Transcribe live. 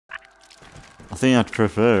I think I'd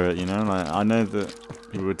prefer it, you know? Like, I know that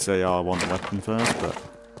you would say, oh, I want the weapon first, but...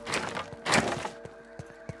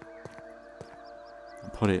 I'll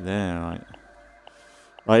put it there, like...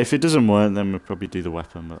 Like, if it doesn't work, then we'll probably do the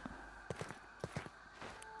weapon, but...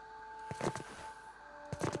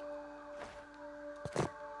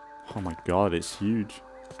 Oh my god, it's huge.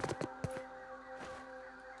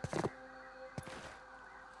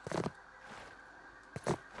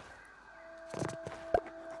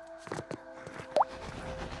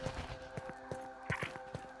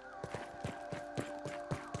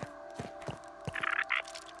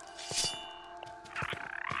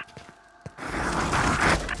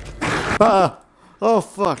 Ah! Oh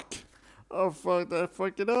fuck! Oh fuck, that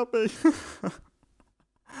fucking up me!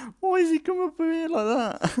 Why is he coming up here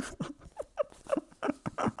like that?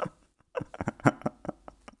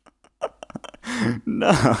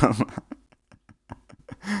 No!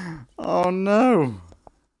 Oh no!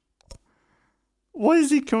 Why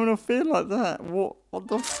is he coming up here like that? What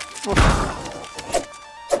the fuck?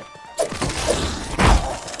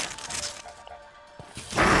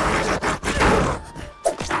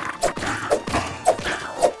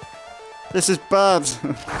 This is bad.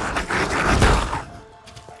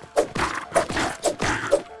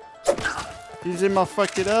 He's in my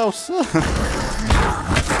fucking house.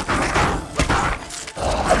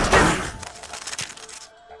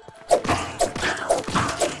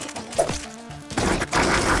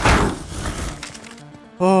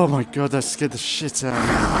 Oh my god, that scared the shit out of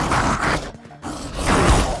me.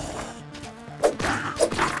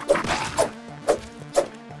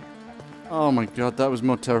 Oh my god, that was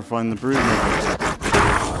more terrifying than the brood.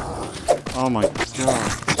 Oh my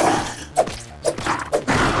god.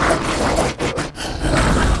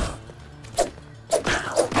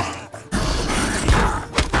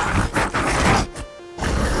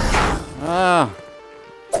 Ah.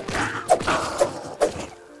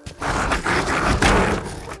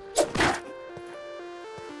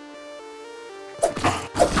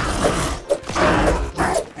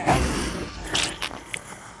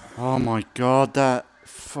 Oh my god, that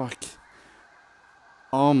fuck.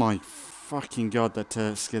 Oh my fucking god,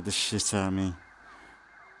 that scared the shit out of me.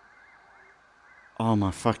 Oh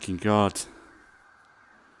my fucking god.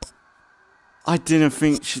 I didn't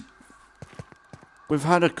think she... We've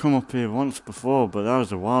had her come up here once before, but that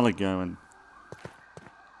was a while ago, and...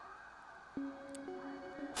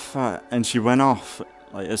 Fuck, and she went off,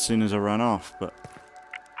 like, as soon as I ran off, but...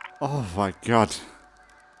 Oh my god.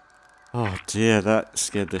 Oh dear, that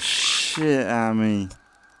scared the shit out of me.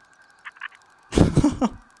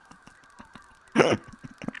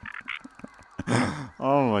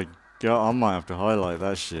 Oh my god, I might have to highlight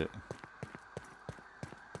that shit.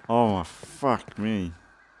 Oh my fuck me.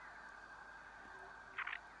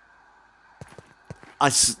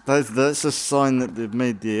 That's a sign that they've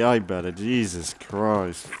made the AI better. Jesus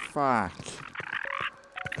Christ. Fuck.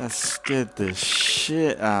 That scared the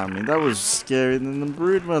shit out of me. That was scarier than the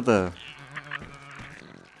broodmother.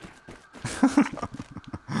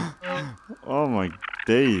 Oh my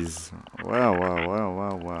days. Wow, wow, wow,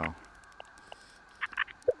 wow, wow.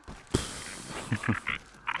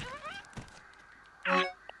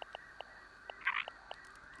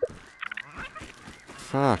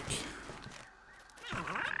 Fuck.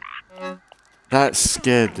 That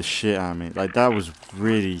scared the shit out of me. Like, that was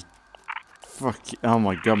really... Fuck. Oh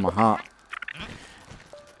my god, my heart.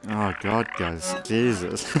 Oh god, guys.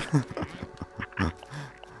 Jesus.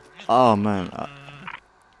 Oh man.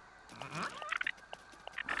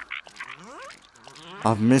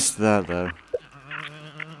 I've missed that though.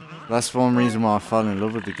 That's one reason why I fell in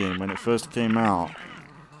love with the game. When it first came out,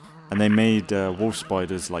 and they made wolf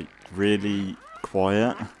spiders like really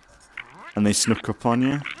quiet, and they snuck up on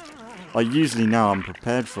you. Like, usually now I'm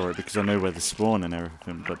prepared for it because I know where they spawn and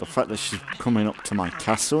everything, but the fact that she's coming up to my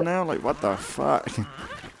castle now, like, what the fuck?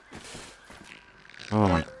 Oh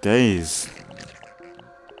my days.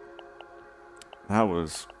 That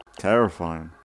was terrifying.